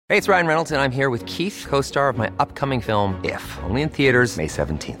Hey, it's Ryan Reynolds, and I'm here with Keith, co-star of my upcoming film, If, only in theaters May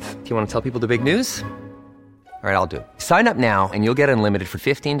 17th. Do you want to tell people the big news? All right, I'll do it. Sign up now and you'll get unlimited for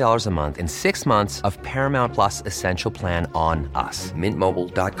 $15 a month and 6 months of Paramount Plus Essential Plan on us.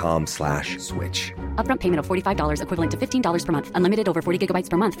 MintMobile.com/switch. Upfront payment of $45 equivalent to $15 per month. Unlimited over 40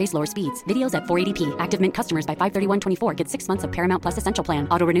 gigabytes per month. Face lower speeds. Videos at 480p. Active Mint customers by 531.24 get 6 months of Paramount Plus Essential Plan.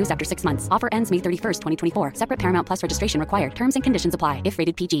 Auto renews after 6 months. Offer ends May 31st, 2024. Separate Paramount Plus registration required. Terms and conditions apply if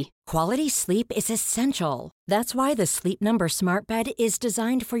rated PG. Quality sleep is essential. That's why the Sleep Number Smart Bed is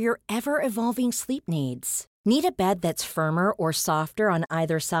designed for your ever-evolving sleep needs. Need a bed that's firmer or softer on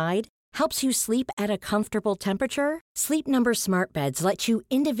either side? Helps you sleep at a comfortable temperature? Sleep Number Smart Beds let you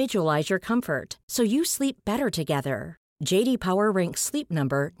individualize your comfort so you sleep better together. J.D. Power ranks Sleep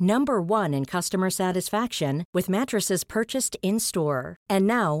Number number 1 in customer satisfaction with mattresses purchased in-store. And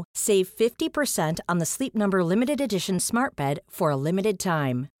now, save 50% on the Sleep Number Limited Edition Smart Bed for a limited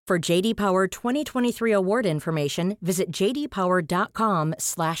time. For J.D. Power 2023 award information, visit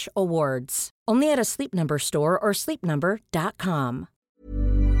jdpower.com/awards. Only at a Sleep Number store or sleepnumber.com.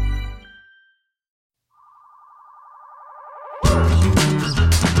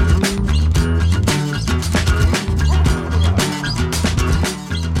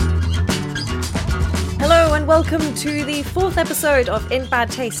 Hello and welcome to the 4th episode of In Bad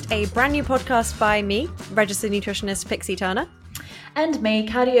Taste, a brand new podcast by me, registered nutritionist Pixie Turner. And me,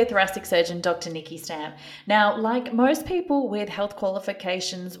 cardiothoracic surgeon Dr. Nikki Stamp. Now, like most people with health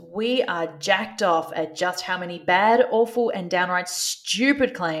qualifications, we are jacked off at just how many bad, awful, and downright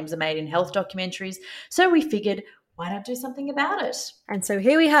stupid claims are made in health documentaries, so we figured, why not do something about it? And so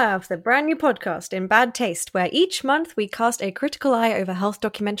here we have the brand new podcast In Bad Taste, where each month we cast a critical eye over health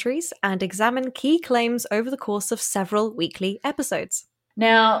documentaries and examine key claims over the course of several weekly episodes.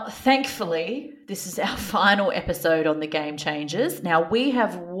 Now, thankfully, this is our final episode on the Game Changers. Now, we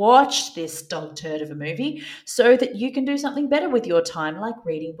have watched this dog turd of a movie so that you can do something better with your time, like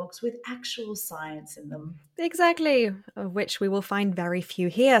reading books with actual science in them. Exactly, of which we will find very few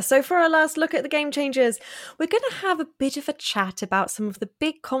here. So for our last look at the Game Changers, we're going to have a bit of a chat about some of the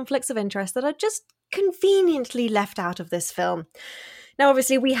big conflicts of interest that are just conveniently left out of this film. Now,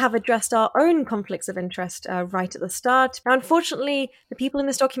 obviously, we have addressed our own conflicts of interest right at the start. Now, unfortunately, the people in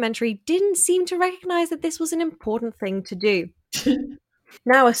this documentary didn't seem to recognise that this was an important thing to do.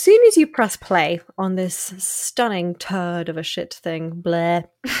 Now, as soon as you press play on this stunning turd of a shit thing, Blair.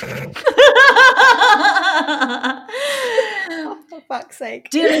 Oh, for fuck's sake.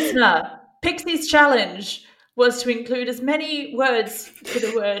 Dear listener, Pixie's challenge was to include as many words for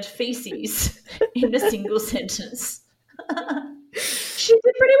the word feces in a single sentence. She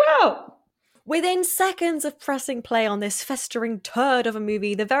did pretty well. Within seconds of pressing play on this festering turd of a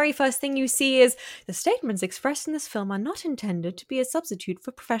movie, the very first thing you see is the statements expressed in this film are not intended to be a substitute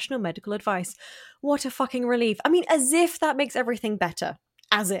for professional medical advice. What a fucking relief. I mean, as if that makes everything better.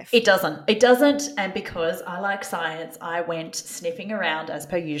 As if. It doesn't. It doesn't. And because I like science, I went sniffing around as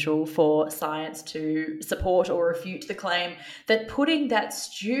per usual for science to support or refute the claim that putting that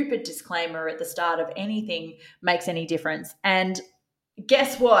stupid disclaimer at the start of anything makes any difference. And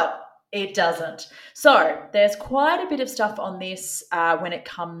guess what? It doesn't. So there's quite a bit of stuff on this when it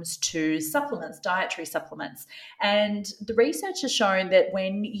comes to supplements, dietary supplements. And the research has shown that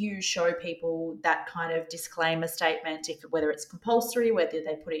when you show people that kind of disclaimer statement, whether it's compulsory, whether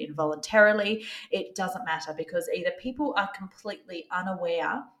they put it in voluntarily, it doesn't matter, because either people are completely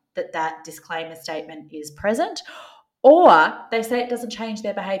unaware that that disclaimer statement is present, or they say it doesn't change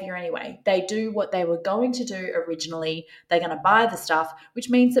their behavior anyway. They do what they were going to do originally. They're going to buy the stuff,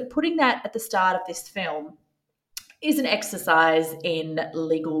 which means that putting that at the start of this film is an exercise in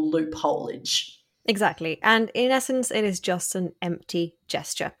legal loopholeage. Exactly. And in essence, it is just an empty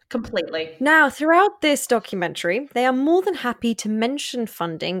gesture. Completely. Now, throughout this documentary, they are more than happy to mention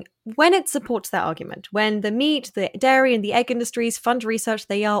funding when it supports their argument. When the meat, the dairy, and the egg industries fund research,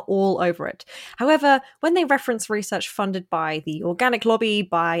 they are all over it. However, when they reference research funded by the organic lobby,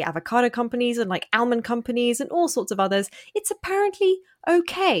 by avocado companies and like almond companies and all sorts of others, it's apparently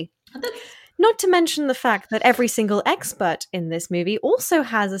okay. Not to mention the fact that every single expert in this movie also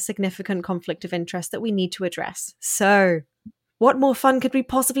has a significant conflict of interest that we need to address. So, what more fun could we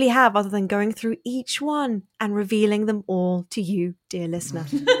possibly have other than going through each one and revealing them all to you, dear listener?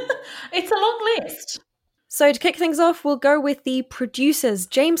 It's a long list. So to kick things off, we'll go with the producers.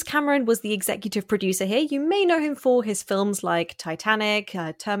 James Cameron was the executive producer here. You may know him for his films like Titanic,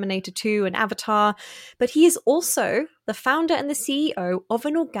 Terminator 2 and Avatar, but he is also the founder and the CEO of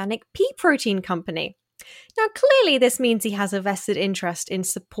an organic pea protein company. Now, clearly, this means he has a vested interest in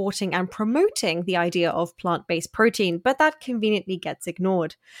supporting and promoting the idea of plant-based protein, but that conveniently gets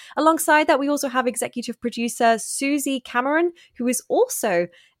ignored. Alongside that, we also have executive producer Susie Cameron, who is also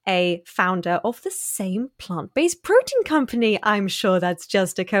a founder of the same plant-based protein company. I'm sure that's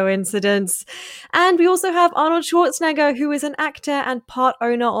just a coincidence. And we also have Arnold Schwarzenegger, who is an actor and part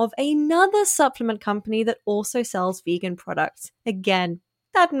owner of another supplement company that also sells vegan products. Again,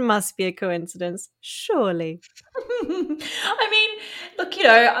 that must be a coincidence, surely. I mean, look,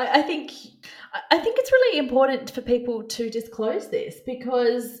 I think it's really important for people to disclose this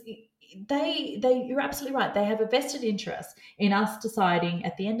because you're absolutely right. They have a vested interest in us deciding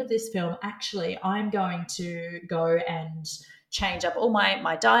at the end of this film, actually, I'm going to go and change up all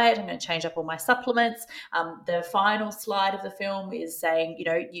my diet. I'm going to change up all my supplements. The final slide of the film is saying,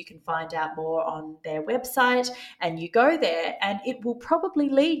 you can find out more on their website, and you go there and it will probably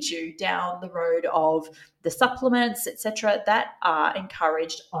lead you down the road of the supplements, etc., that are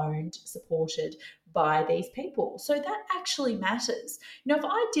encouraged, owned, supported by these people. So that actually matters. If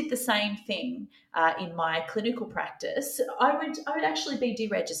I did the same thing in my clinical practice, I would actually be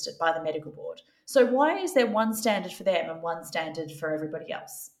deregistered by the medical board. So why is there one standard for them and one standard for everybody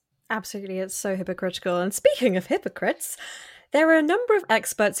else? Absolutely, it's so hypocritical. And speaking of hypocrites, there are a number of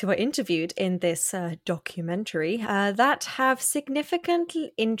experts who are interviewed in this documentary that have significant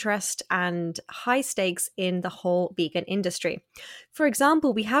interest and high stakes in the whole vegan industry. For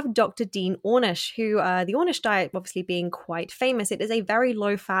example, we have Dr. Dean Ornish, who the Ornish diet obviously being quite famous. It is a very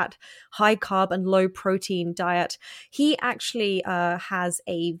low-fat, high-carb and low-protein diet. He actually has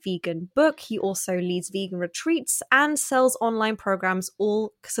a vegan book. He also leads vegan retreats and sells online programs,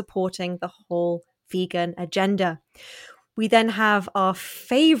 all supporting the whole vegan agenda. We then have our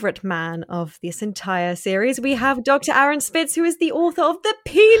favorite man of this entire series. We have Dr. Aaron Spitz, who is the author of the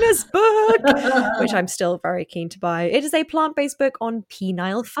Penis Book, which I'm still very keen to buy. It is a plant-based book on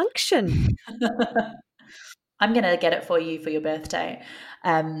penile function. I'm going to get it for you for your birthday.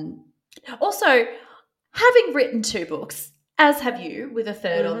 Also, having written 2 books, as have you, with a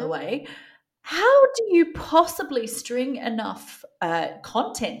third on the way, how do you possibly string enough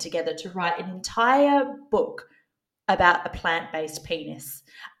content together to write an entire book about a plant-based penis,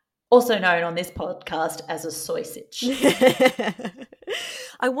 also known on this podcast as a sausage?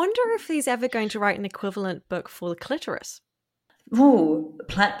 I wonder if he's ever going to write an equivalent book for the clitoris. Ooh,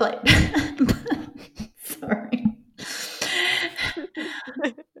 Sorry.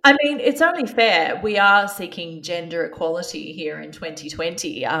 I mean, it's only fair. We are seeking gender equality here in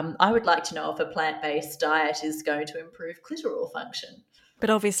 2020. I would like to know if a plant-based diet is going to improve clitoral function. But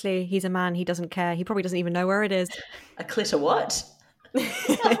obviously, he's a man. He doesn't care. He probably doesn't even know where it is. A clitor what? Is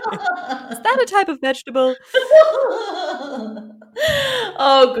that a type of vegetable?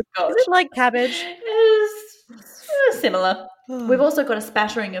 Oh, good God. Is it like cabbage? It's similar. We've also got a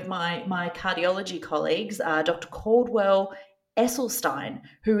spattering of my cardiology colleagues, Dr. Caldwell Esselstyn,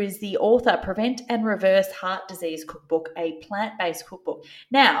 who is the author, Prevent and Reverse Heart Disease Cookbook, a plant-based cookbook.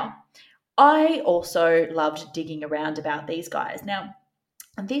 Now, I also loved digging around about these guys. Now,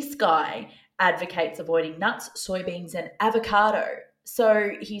 this guy advocates avoiding nuts, soybeans, and avocado.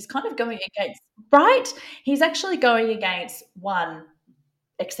 So he's kind of going against, right? He's actually going against one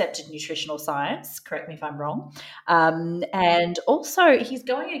accepted nutritional science, correct me if I'm wrong, and also he's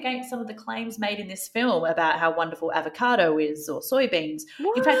going against some of the claims made in this film about how wonderful avocado is or soybeans.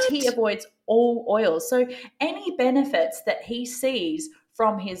 What? In fact, he avoids all oils. So any benefits that he sees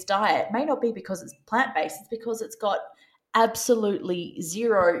from his diet may not be because it's plant-based, it's because it's got absolutely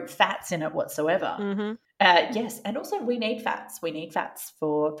zero fats in it whatsoever. Mm-hmm. Yes, and also we need fats. We need fats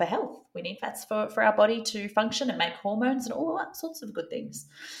for health. We need fats for our body to function and make hormones and all that sorts of good things.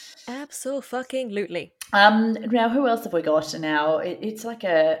 Absolutely. Now, who else have we got now? It's like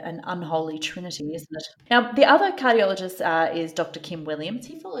an unholy trinity, isn't it? Now, the other cardiologist is Dr. Kim Williams.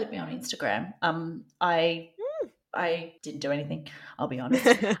 He followed me on Instagram. I didn't do anything, I'll be honest.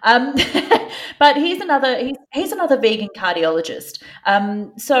 But he's another vegan cardiologist.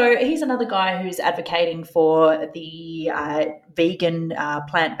 So he's another guy who's advocating for the vegan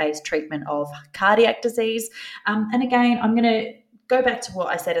plant-based treatment of cardiac disease. And again, I'm going to go back to what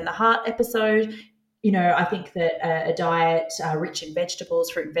I said in the heart episode. I think that a diet rich in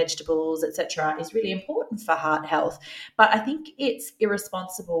vegetables, fruit and vegetables, etc., is really important for heart health. But I think it's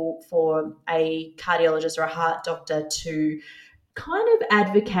irresponsible for a cardiologist or a heart doctor to kind of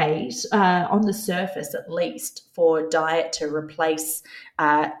advocate, on the surface at least, for diet to replace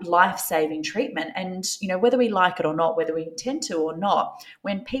life-saving treatment. And, whether we like it or not, whether we intend to or not,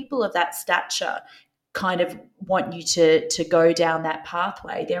 when people of that stature kind of want you to go down that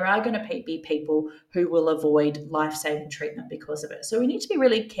pathway, there are going to be people who will avoid life-saving treatment because of it. So we need to be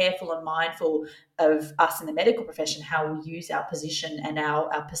really careful and mindful of us in the medical profession, how we use our position and our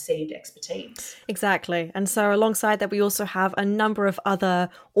perceived expertise. Exactly. And so alongside that, we also have a number of other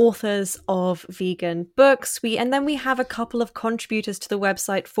authors of vegan books. And then we have a couple of contributors to the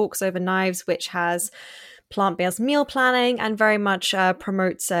website Forks Over Knives, which has plant-based meal planning and very much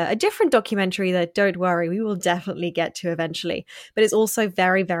promotes a different documentary that, don't worry, we will definitely get to eventually, but it's also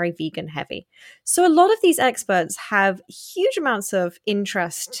very, very vegan heavy. So a lot of these experts have huge amounts of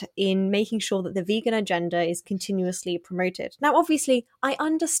interest in making sure that the vegan agenda is continuously promoted. Now, obviously, I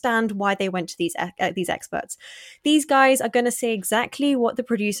understand why they went to these experts. These guys are going to say exactly what the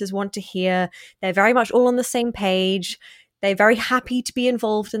producers want to hear. They're very much all on the same page. They're very happy to be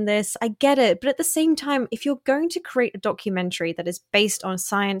involved in this. I get it. But at the same time, if you're going to create a documentary that is based on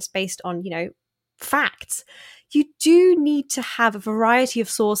science, based on, facts, you do need to have a variety of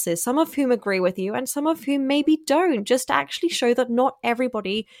sources, some of whom agree with you and some of whom maybe don't, just to actually show that not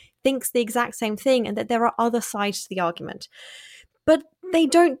everybody thinks the exact same thing and that there are other sides to the argument. But they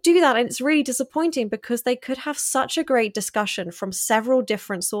don't do that, and it's really disappointing because they could have such a great discussion from several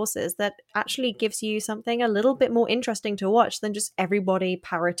different sources that actually gives you something a little bit more interesting to watch than just everybody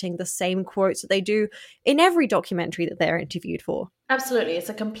parroting the same quotes that they do in every documentary that they're interviewed for. Absolutely. It's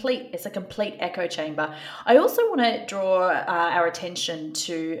a complete echo chamber. I also want to draw our attention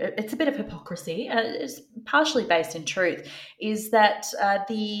to, it's a bit of hypocrisy, it's partially based in truth, is that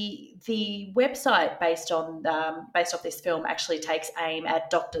the website based off this film actually takes aim at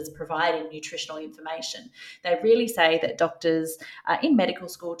doctors providing nutritional information. They really say that doctors in medical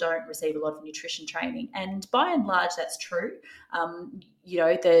school don't receive a lot of nutrition training, and by and large that's true.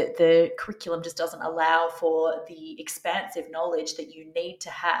 The curriculum just doesn't allow for the expansive knowledge that you need to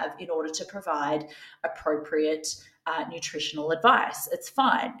have in order to provide appropriate nutritional advice. It's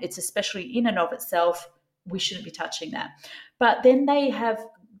fine. It's especially in and of itself, we shouldn't be touching that. But then they have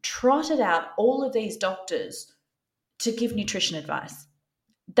trotted out all of these doctors to give nutrition advice.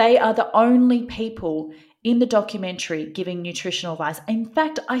 They are the only people in the documentary giving nutritional advice. In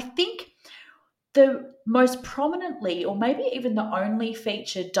fact, I think the most prominently, or maybe even the only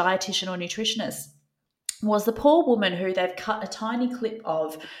featured dietitian or nutritionist was the poor woman who they've cut a tiny clip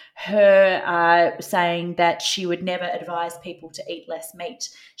of her saying that she would never advise people to eat less meat.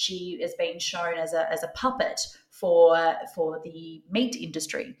 She has been shown as a puppet for the meat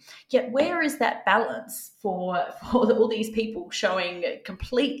industry. Yet where is that balance for all these people showing a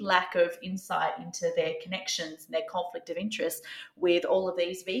complete lack of insight into their connections and their conflict of interest with all of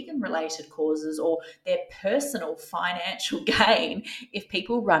these vegan-related causes or their personal financial gain if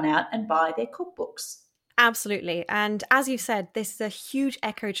people run out and buy their cookbooks? Absolutely. And as you said, this is a huge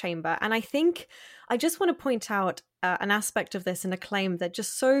echo chamber. And I think I just want to point out an aspect of this and a claim that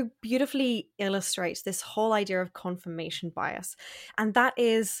just so beautifully illustrates this whole idea of confirmation bias. And that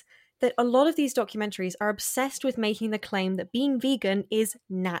is that a lot of these documentaries are obsessed with making the claim that being vegan is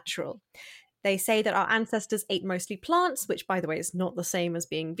natural. They say that our ancestors ate mostly plants, which, by the way, is not the same as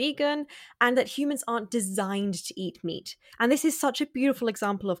being vegan, and that humans aren't designed to eat meat. And this is such a beautiful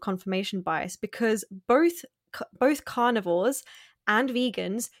example of confirmation bias because both carnivores and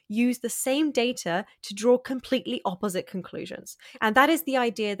vegans use the same data to draw completely opposite conclusions. And that is the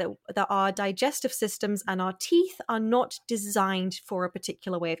idea that our digestive systems and our teeth are not designed for a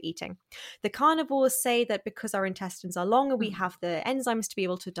particular way of eating. The carnivores say that because our intestines are longer, we have the enzymes to be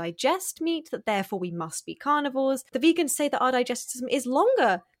able to digest meat, that therefore we must be carnivores. The vegans say that our digestive system is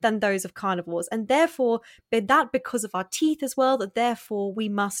longer than those of carnivores, and therefore, because of our teeth as well, that therefore we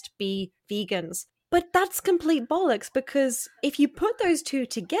must be vegans. But that's complete bollocks because if you put those two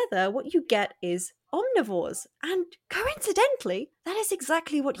together, what you get is omnivores. And coincidentally, that is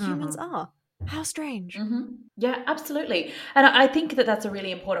exactly what humans are. How strange. Mm-hmm. Yeah, absolutely. And I think that that's a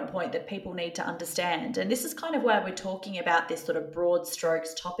really important point that people need to understand. And this is kind of why we're talking about this sort of broad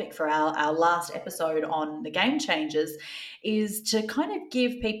strokes topic for our last episode on the Game Changers, is to kind of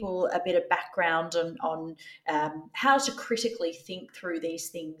give people a bit of background on how to critically think through these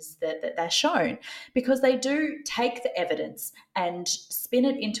things that they're shown, because they do take the evidence and spin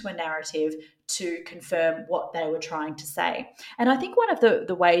it into a narrative to confirm what they were trying to say. And I think one of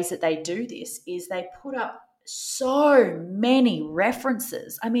the ways that they do this is they put up so many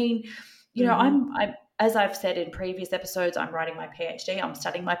references. I mean, I'm as I've said in previous episodes, I'm writing my PhD, I'm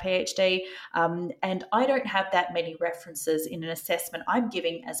studying my PhD, and I don't have that many references in an assessment I'm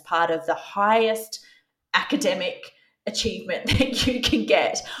giving as part of the highest academic achievement that you can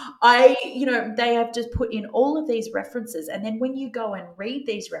get. They have just put in all of these references, and then when you go and read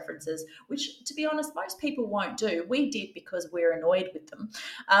these references, which to be honest most people won't do, we did because we're annoyed with them.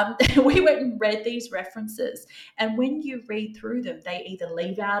 We went and read these references, and when you read through them, they either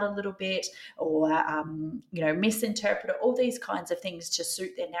leave out a little bit or misinterpret all these kinds of things to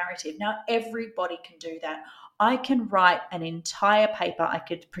suit their narrative. Now everybody can do that. I can write an entire paper, I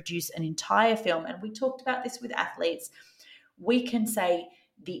could produce an entire film, and we talked about this with athletes. We can say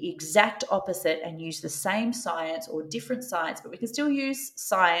the exact opposite and use the same science or different science, but we can still use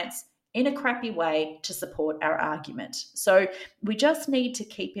science in a crappy way to support our argument. So we just need to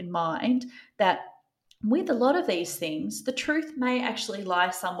keep in mind that with a lot of these things, the truth may actually lie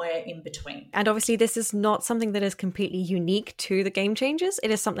somewhere in between. And obviously, this is not something that is completely unique to the Game Changers.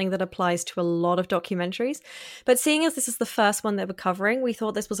 It is something that applies to a lot of documentaries. But seeing as this is the first one that we're covering, we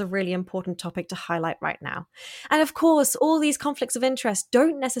thought this was a really important topic to highlight right now. And of course, all these conflicts of interest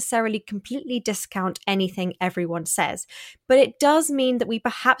don't necessarily completely discount anything everyone says. But it does mean that we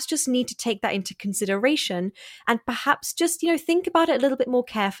perhaps just need to take that into consideration and perhaps just, think about it a little bit more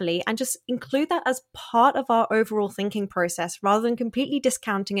carefully and just include that as part of our overall thinking process rather than completely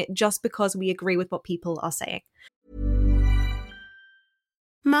discounting it just because we agree with what people are saying.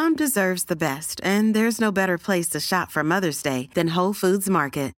 Mom deserves the best, and there's no better place to shop for Mother's Day than Whole Foods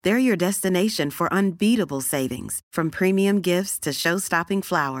Market. They're your destination for unbeatable savings, from premium gifts to show-stopping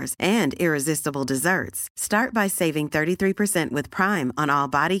flowers and irresistible desserts. Start by saving 33% with Prime on all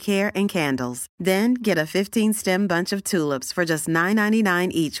body care and candles. Then get a 15-stem bunch of tulips for just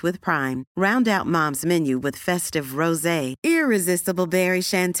 $9.99 each with Prime. Round out Mom's menu with festive rosé, irresistible berry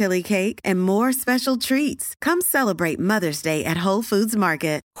chantilly cake, and more special treats. Come celebrate Mother's Day at Whole Foods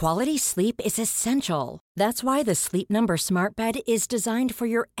Market. Quality sleep is essential. That's why the Sleep Number Smart Bed is designed for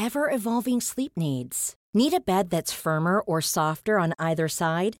your ever-evolving sleep needs. Need a bed that's firmer or softer on either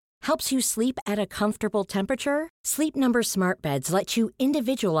side? Helps you sleep at a comfortable temperature? Sleep Number Smart Beds let you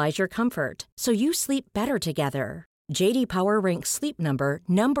individualize your comfort, so you sleep better together. J.D. Power ranks Sleep Number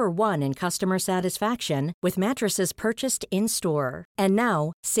number 1 in customer satisfaction with mattresses purchased in-store. And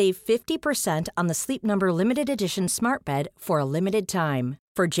now, save 50% on the Sleep Number Limited Edition Smart Bed for a limited time.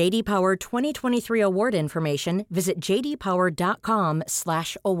 For J.D. Power 2023 award information, visit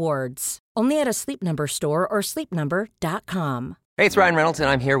jdpower.com/awards. Only at a Sleep Number store or sleepnumber.com. Hey, it's Ryan Reynolds, and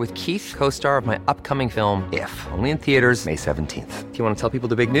I'm here with Keith, co-star of my upcoming film, If, only in theaters May 17th. Do you want to tell people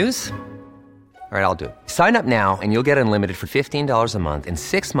the big news? All right, I'll do it. Sign up now and you'll get unlimited for $15 a month and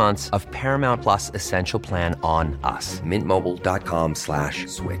 6 months of Paramount Plus Essential Plan on us.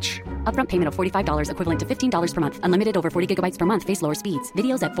 MintMobile.com/switch. Upfront payment of $45 equivalent to $15 per month. Unlimited over 40 gigabytes per month. Face lower speeds.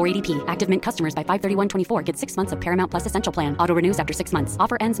 Videos at 480p. Active Mint customers by 531.24 get 6 months of Paramount Plus Essential Plan. Auto renews after 6 months.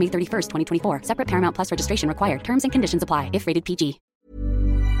 Offer ends May 31st, 2024. Separate Paramount Plus registration required. Terms and conditions apply if rated PG.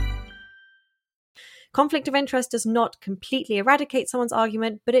 Conflict of interest does not completely eradicate someone's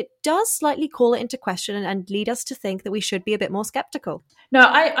argument, but it does slightly call it into question and lead us to think that we should be a bit more skeptical. No,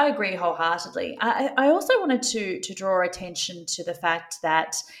 I agree wholeheartedly. I also wanted to draw attention to the fact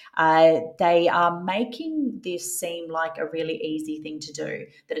that they are making this seem like a really easy thing to do,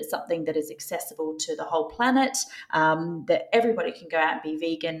 that it's something that is accessible to the whole planet, that everybody can go out and be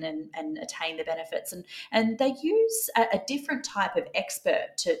vegan and attain the benefits. And they use a different type of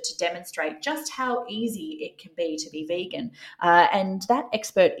expert to demonstrate just how easy it can be to be vegan. And that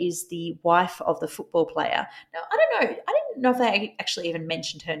expert is the wife of the football player. Now, I didn't know if they actually even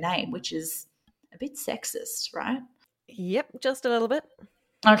mentioned her name, which is a bit sexist, right? Yep, just a little bit.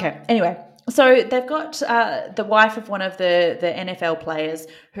 Okay, anyway, so they've got the wife of one of the NFL players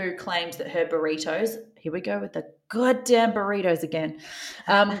who claims that her burritos, here we go with the goddamn burritos again,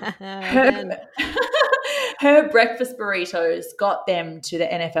 her breakfast burritos got them to the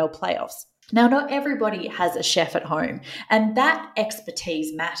NFL playoffs. Now, not everybody has a chef at home, and that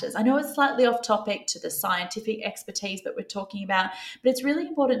expertise matters. I know it's slightly off topic to the scientific expertise that we're talking about, but it's really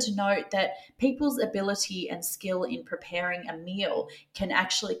important to note that people's ability and skill in preparing a meal can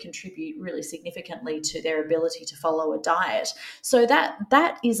actually contribute really significantly to their ability to follow a diet. So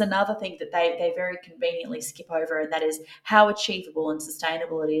that is another thing that they very conveniently skip over, and that is how achievable and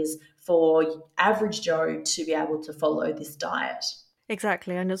sustainable it is for average Joe to be able to follow this diet.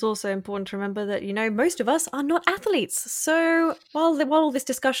 Exactly, and it's also important to remember that, most of us are not athletes. So while all this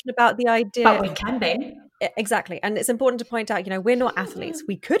discussion about the idea... But we can be. Exactly, and it's important to point out, we're not athletes.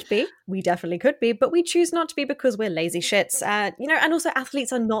 We could be, we definitely could be, but we choose not to be because we're lazy shits. And also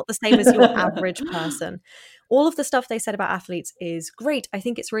athletes are not the same as your average person. All of the stuff they said about athletes is great. I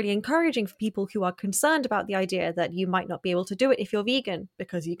think it's really encouraging for people who are concerned about the idea that you might not be able to do it if you're vegan,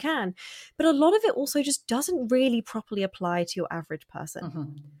 because you can. But a lot of it also just doesn't really properly apply to your average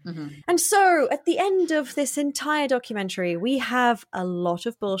person. And so at the end of this entire documentary, we have a lot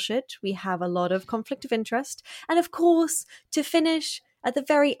of bullshit. We have a lot of conflict of interest. And of course, to finish, at the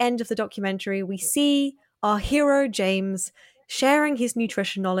very end of the documentary, we see our hero, James, sharing his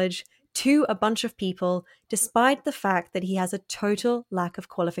nutrition knowledge to a bunch of people, despite the fact that he has a total lack of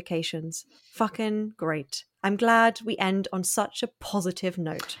qualifications. Fucking great. I'm glad we end on such a positive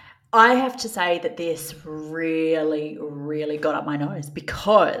note. I have to say that this really, really got up my nose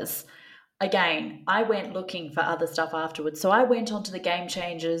because, again, I went looking for other stuff afterwards. So I went onto the Game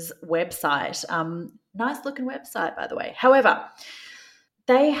Changers website. Nice looking website, by the way. However,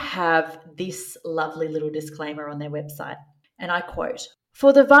 they have this lovely little disclaimer on their website, and I quote,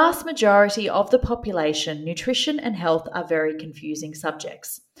 "For the vast majority of the population, nutrition and health are very confusing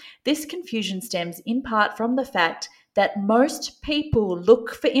subjects. This confusion stems in part from the fact that most people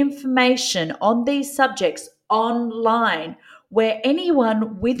look for information on these subjects online, where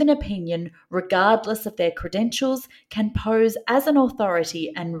anyone with an opinion, regardless of their credentials, can pose as an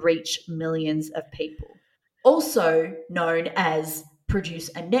authority and reach millions of people." Also known as produce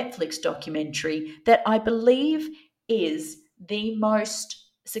a Netflix documentary that I believe is the most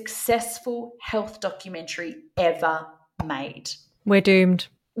successful health documentary ever made. We're doomed.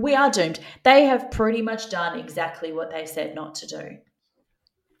 We are doomed. They have pretty much done exactly what they said not to do.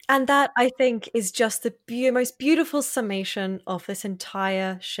 And that, I think, is just the most beautiful summation of this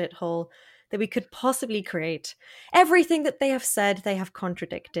entire shithole that we could possibly create. Everything that they have said, they have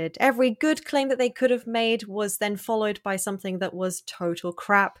contradicted. Every good claim that they could have made was then followed by something that was total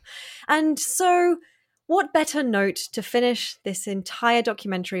crap. And so, what better note to finish this entire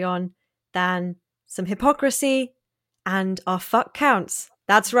documentary on than some hypocrisy and our fuck counts?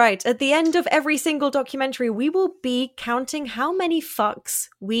 That's right. At the end of every single documentary, we will be counting how many fucks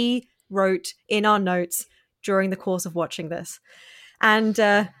we wrote in our notes during the course of watching this. And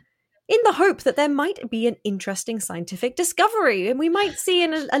in the hope that there might be an interesting scientific discovery, and we might see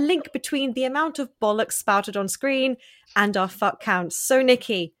a link between the amount of bollocks spouted on screen and our fuck counts. So,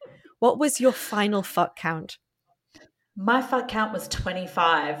 Nikki, what was your final fuck count? My fuck count was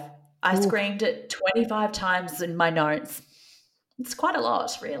 25. I screamed it 25 times in my notes. It's quite a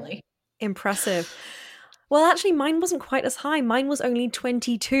lot, really. Impressive. Well, actually, mine wasn't quite as high. Mine was only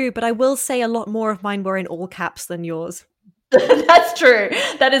 22, but I will say a lot more of mine were in all caps than yours. That's true.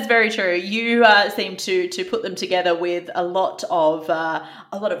 That is very true. You seem to put them together with a lot of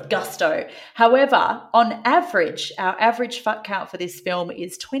gusto. However, on average, our average fuck count for this film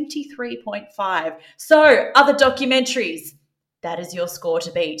is 23.5. So, other documentaries, that is your score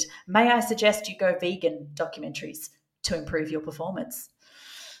to beat. May I suggest you go vegan documentaries to improve your performance?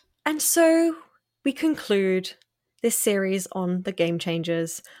 And so we conclude this series on the Game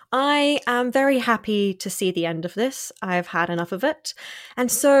Changers. I am very happy to see the end of this. I've had enough of it.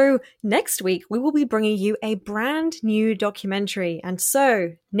 And so next week, we will be bringing you a brand new documentary. And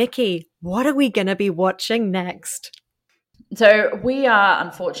so, Nikki, what are we going to be watching next? So we are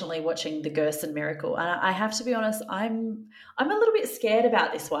unfortunately watching The Gerson Miracle, and I have to be honest, I'm a little bit scared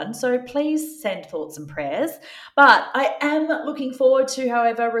about this one. So please send thoughts and prayers. But I am looking forward to,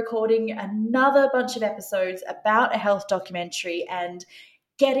 however, recording another bunch of episodes about a health documentary and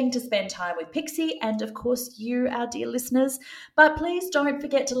getting to spend time with Pixie and, of course, you, our dear listeners. But please don't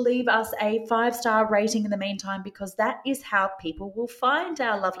forget to leave us a 5-star rating in the meantime, because that is how people will find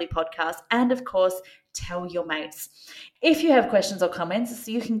our lovely podcast. And, of course, tell your mates. If you have questions or comments,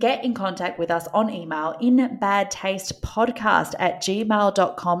 you can get in contact with us on email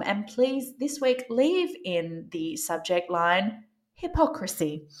inbadtastepodcast@gmail.com. And please, this week, leave in the subject line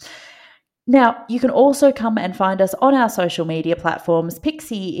hypocrisy. Now, you can also come and find us on our social media platforms.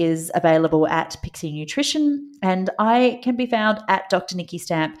 Pixie is available at Pixie Nutrition, and I can be found at Dr. Nikki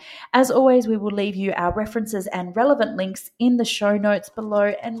Stamp. As always, we will leave you our references and relevant links in the show notes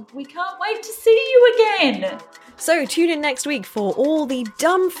below, and we can't wait to see you again. So tune in next week for all the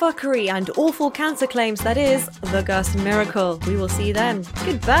dumb fuckery and awful cancer claims that is The Gerson Miracle. We will see you then.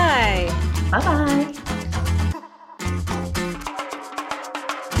 Goodbye. Bye-bye.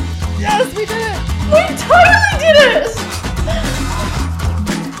 Yes, we did it! We totally did it!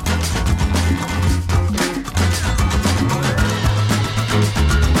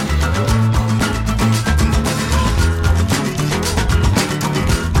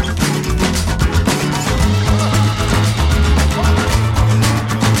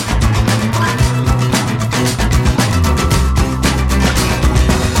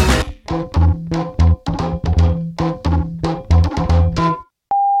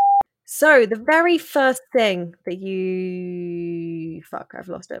 So the very first thing that you... Fuck, I've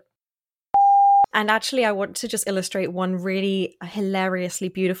lost it. And actually, I want to just illustrate one really hilariously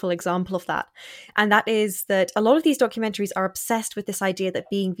beautiful example of that. And that is that a lot of these documentaries are obsessed with this idea that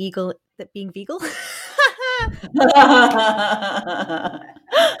being vegan...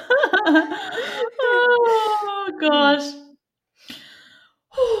 Oh, gosh.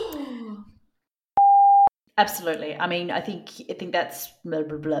 Absolutely. I mean, I think that's blah,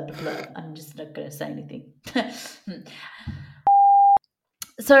 blah, blah, blah, blah. I'm just not going to say anything.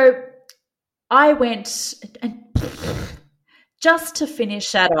 So I went, and just to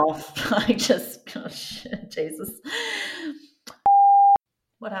finish that off, gosh, Jesus.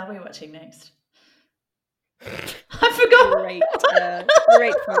 What are we watching next? I forgot.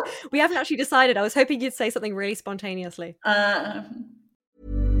 Great. We haven't actually decided. I was hoping you'd say something really spontaneously.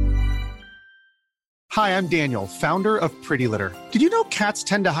 Hi, I'm Daniel, founder of Pretty Litter. Did you know cats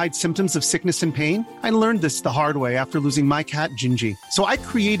tend to hide symptoms of sickness and pain? I learned this the hard way after losing my cat, Gingy. So I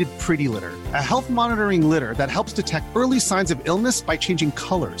created Pretty Litter, a health monitoring litter that helps detect early signs of illness by changing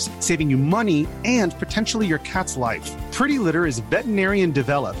colors, saving you money and potentially your cat's life. Pretty Litter is veterinarian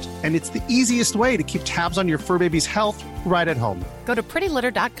developed, and it's the easiest way to keep tabs on your fur baby's health right at home. Go to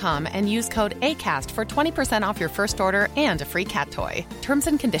prettylitter.com and use code ACAST for 20% off your first order and a free cat toy. Terms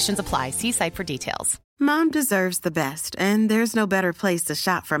and conditions apply. See site for details. Mom deserves the best, and there's no better place to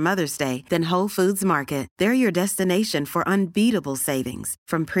shop for Mother's Day than Whole Foods Market. They're your destination for unbeatable savings,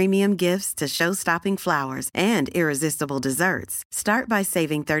 from premium gifts to show-stopping flowers and irresistible desserts. Start by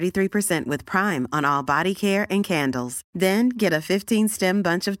saving 33% with Prime on all body care and candles. Then get a 15-stem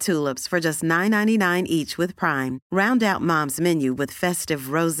bunch of tulips for just $9.99 each with Prime. Round out Mom's menu with festive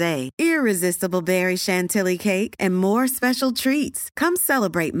rosé, irresistible berry chantilly cake, and more special treats. Come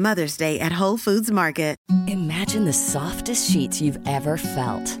celebrate Mother's Day at Whole Foods Market. Imagine the softest sheets you've ever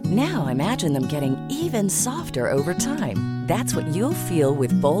felt. Now imagine them getting even softer over time. That's what you'll feel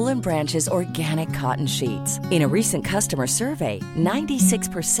with Boll & Branch's organic cotton sheets. In a recent customer survey,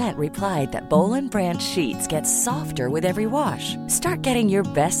 96% replied that Boll & Branch sheets get softer with every wash. Start getting your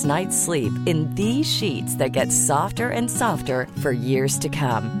best night's sleep in these sheets that get softer and softer for years to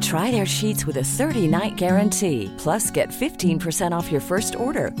come. Try their sheets with a 30-night guarantee. Plus, get 15% off your first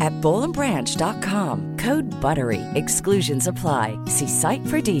order at bollandbranch.com. Code BUTTERY. Exclusions apply. See site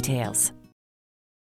for details.